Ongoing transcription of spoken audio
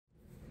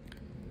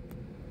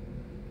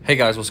Hey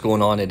guys, what's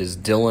going on? It is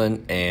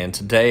Dylan, and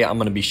today I'm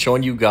going to be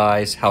showing you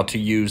guys how to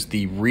use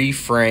the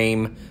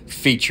ReFrame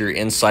feature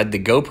inside the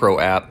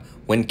GoPro app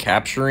when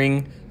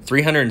capturing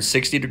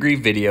 360-degree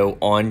video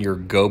on your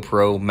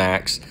GoPro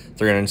Max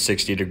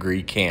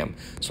 360-degree cam.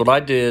 So what I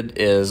did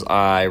is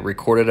I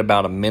recorded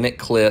about a minute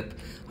clip.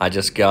 I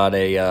just got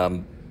a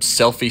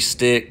selfie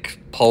stick,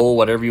 pole,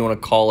 whatever you want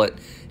to call it,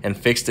 and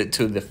fixed it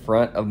to the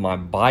front of my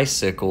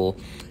bicycle,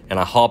 and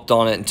I hopped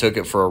on it and took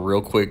it for a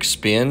real quick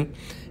spin.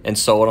 And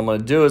so what I'm going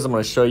to do is I'm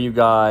going to show you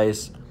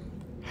guys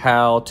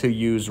how to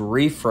use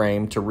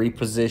ReFrame to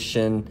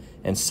reposition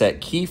and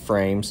set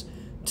keyframes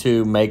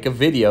to make a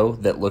video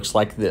that looks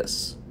like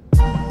this.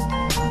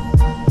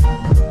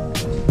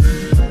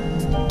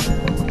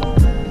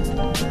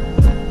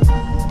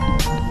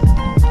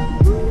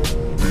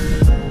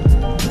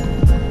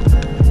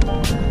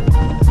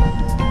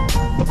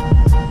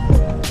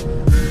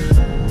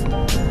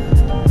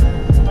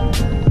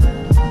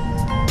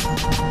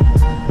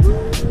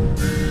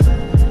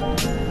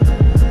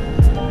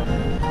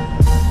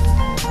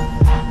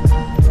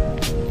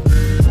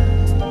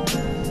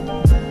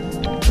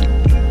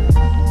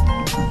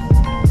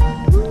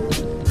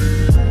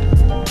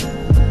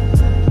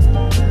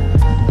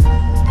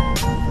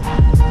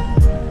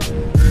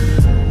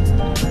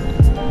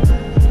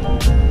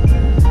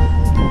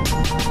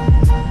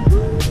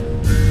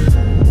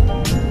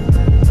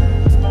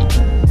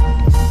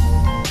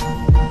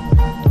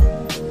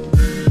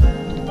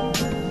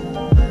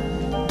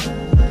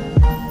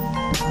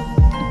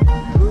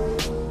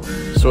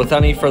 So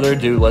without any further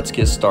ado, let's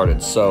get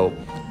started. So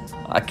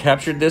I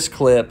captured this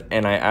clip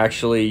and I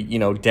actually,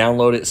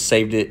 downloaded it,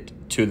 saved it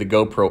to the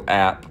GoPro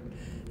app.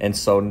 And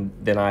so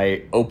then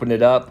I opened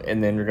it up,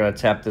 and then you're gonna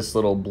tap this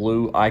little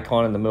blue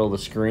icon in the middle of the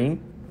screen,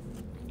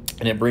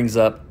 and it brings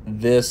up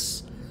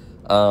this,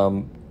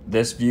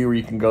 this view where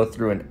you can go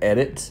through and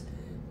edit.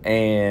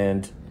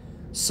 And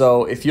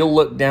so if you'll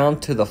look down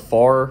to the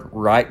far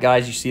right,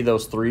 guys, you see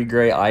those three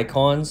gray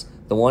icons.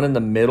 The one in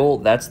the middle,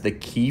 that's the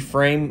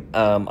keyframe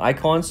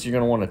icon. So you're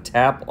going to want to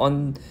tap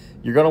on,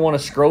 you're going to want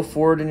to scroll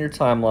forward in your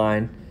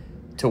timeline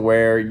to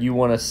where you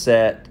want to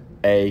set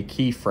a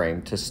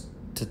keyframe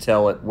to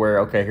tell it where,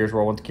 okay, here's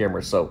where I want the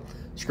camera. So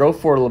scroll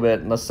forward a little bit,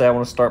 and let's say I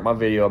want to start my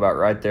video about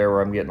right there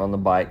where I'm getting on the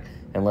bike.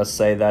 And let's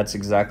say that's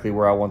exactly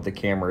where I want the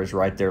camera, is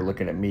right there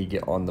looking at me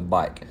get on the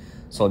bike.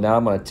 So now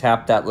I'm going to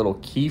tap that little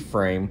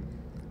keyframe,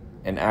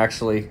 and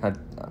actually, I'm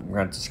going to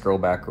have to scroll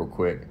back real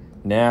quick.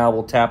 Now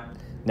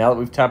that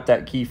we've tapped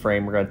that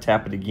keyframe, we're going to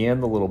tap it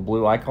again, the little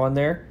blue icon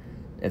there.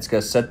 It's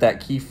going to set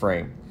that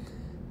keyframe.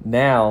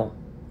 Now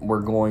we're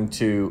going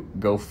to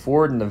go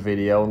forward in the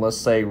video, and let's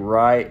say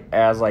right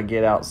as I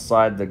get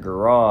outside the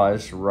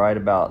garage, right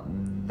about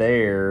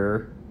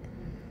there,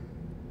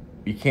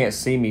 you can't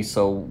see me,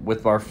 so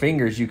with our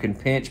fingers you can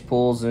pinch,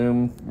 pull,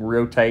 zoom,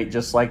 rotate,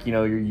 just like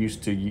you're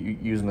used to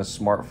using a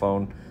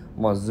smartphone.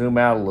 I'm going to zoom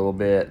out a little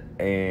bit,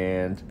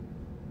 and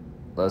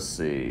let's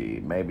see,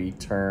 maybe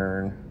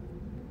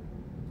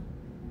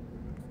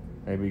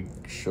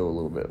show a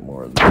little bit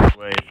more this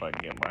way if I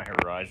can get my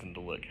horizon to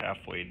look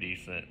halfway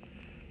decent.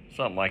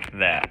 Something like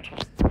that.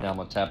 Now I'm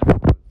going to tap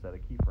the set of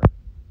keyframes.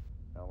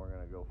 Now we're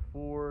going to go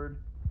forward.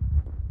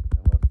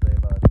 And let's say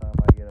by the time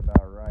I get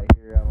about right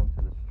here out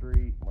onto the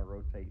street, I'm going to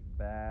rotate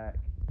back.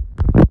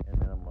 And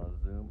then I'm going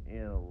to zoom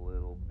in a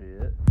little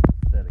bit.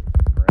 Set a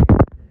keyframe.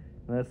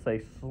 And let's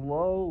say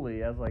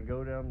slowly as I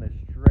go down this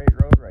straight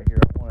road right here,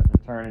 I want it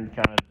to turn in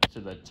kind of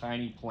to the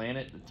tiny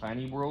planet, the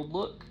tiny world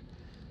look.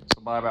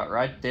 So by about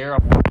right there, I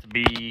want it to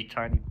be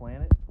tiny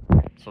planet.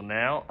 So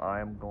now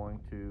I'm going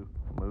to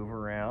move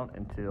around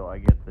until I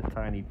get the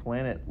tiny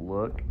planet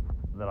look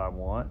that I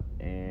want.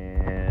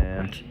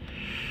 And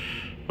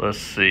let's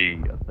see,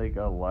 I think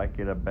I like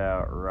it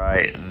about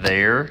right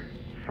there.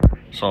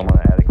 So I'm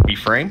going to add a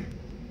keyframe.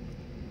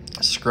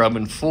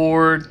 Scrubbing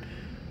forward.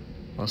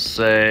 Let's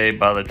say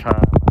by the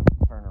time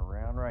I turn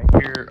around right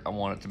here, I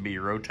want it to be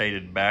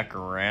rotated back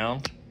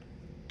around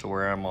to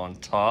where I'm on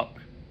top,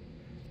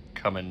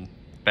 coming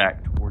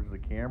back towards the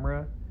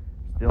camera.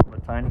 Still in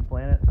the tiny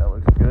planet, that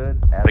looks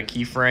good. Add a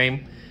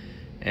keyframe,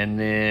 and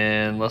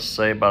then let's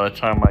say by the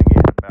time I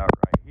get about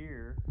right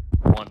here,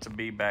 I want it to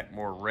be back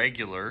more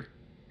regular.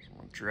 So I'm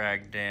gonna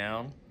drag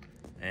down,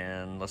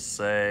 and let's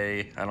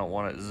say I don't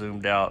want it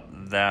zoomed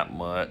out that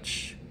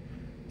much.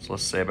 So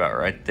let's say about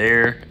right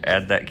there,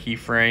 add that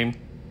keyframe,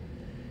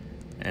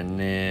 and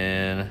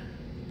then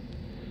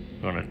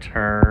I'm gonna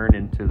turn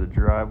into the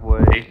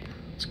driveway.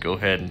 Let's go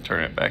ahead and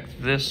turn it back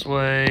this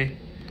way.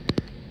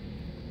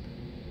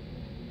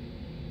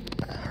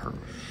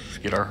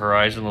 Get our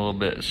horizon a little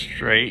bit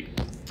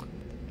straight,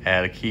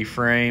 add a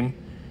keyframe,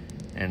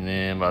 and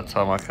then by the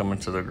time I come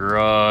into the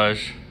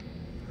garage,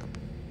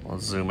 I'll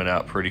zoom it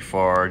out pretty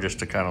far just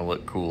to kind of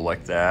look cool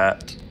like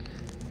that,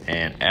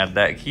 and add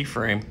that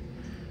keyframe.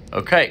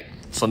 Okay,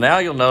 so now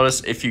you'll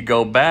notice if you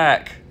go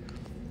back,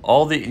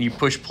 and you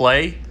push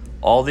play,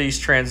 all these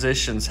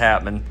transitions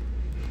happen,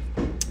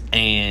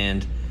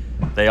 and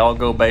they all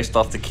go based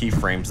off the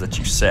keyframes that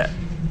you set.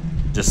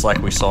 just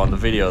like we saw in the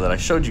video that I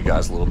showed you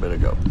guys a little bit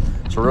ago.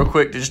 So real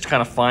quick, to just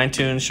kind of fine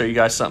tune, show you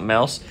guys something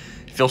else.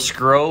 If you'll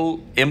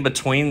scroll in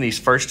between these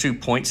first 2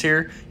 points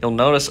here, you'll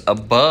notice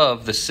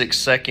above the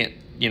 6-second,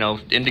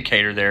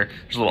 indicator there,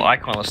 there's a little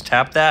icon. Let's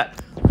tap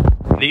that.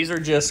 These are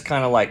just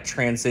kind of like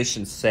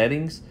transition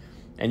settings,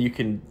 and you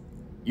can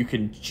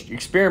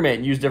experiment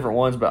and use different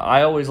ones, but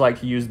I always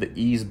like to use the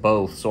ease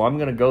both. So I'm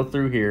going to go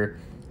through here,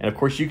 and of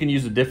course you can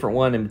use a different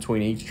one in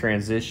between each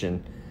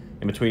transition,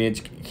 in between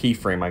each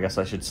keyframe, I guess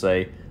I should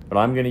say, but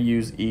I'm going to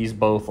use ease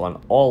both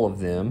on all of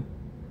them.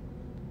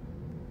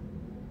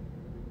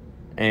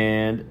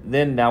 And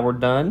then now we're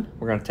done.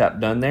 We're going to tap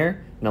done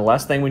there. And the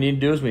last thing we need to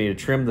do is we need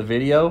to trim the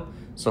video.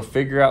 So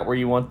figure out where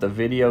you want the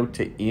video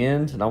to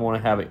end, and I want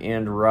to have it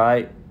end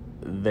right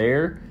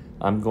there.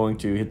 I'm going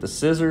to hit the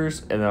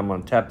scissors, and I'm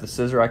going to tap the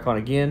scissor icon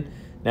again.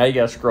 Now you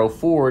got to scroll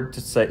forward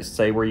to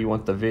say where you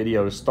want the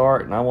video to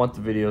start, and I want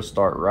the video to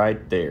start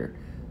right there.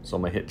 So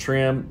I'm going to hit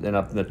trim, then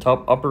up in the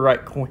top upper right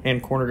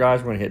hand corner, guys,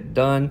 we're going to hit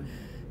done.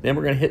 Then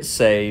we're going to hit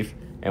save,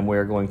 and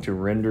we're going to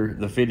render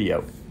the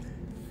video.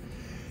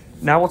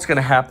 Now what's going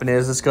to happen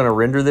is it's going to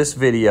render this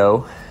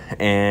video,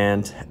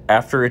 and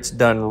after it's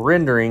done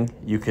rendering,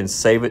 you can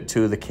save it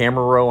to the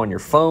camera roll on your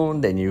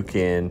phone. Then you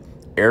can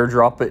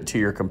airdrop it to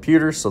your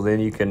computer, so then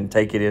you can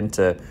take it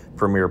into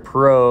Premiere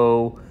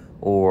Pro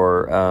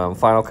or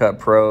Final Cut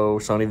Pro,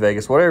 Sony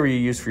Vegas, whatever you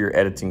use for your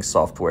editing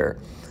software.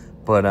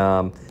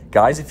 But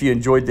guys, if you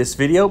enjoyed this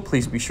video,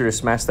 please be sure to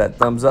smash that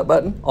thumbs up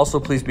button. Also,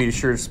 please be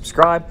sure to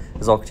subscribe,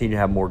 as I'll continue to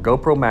have more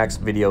GoPro Max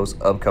videos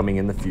upcoming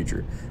in the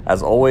future.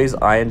 As always,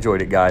 I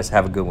enjoyed it, guys.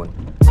 Have a good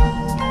one.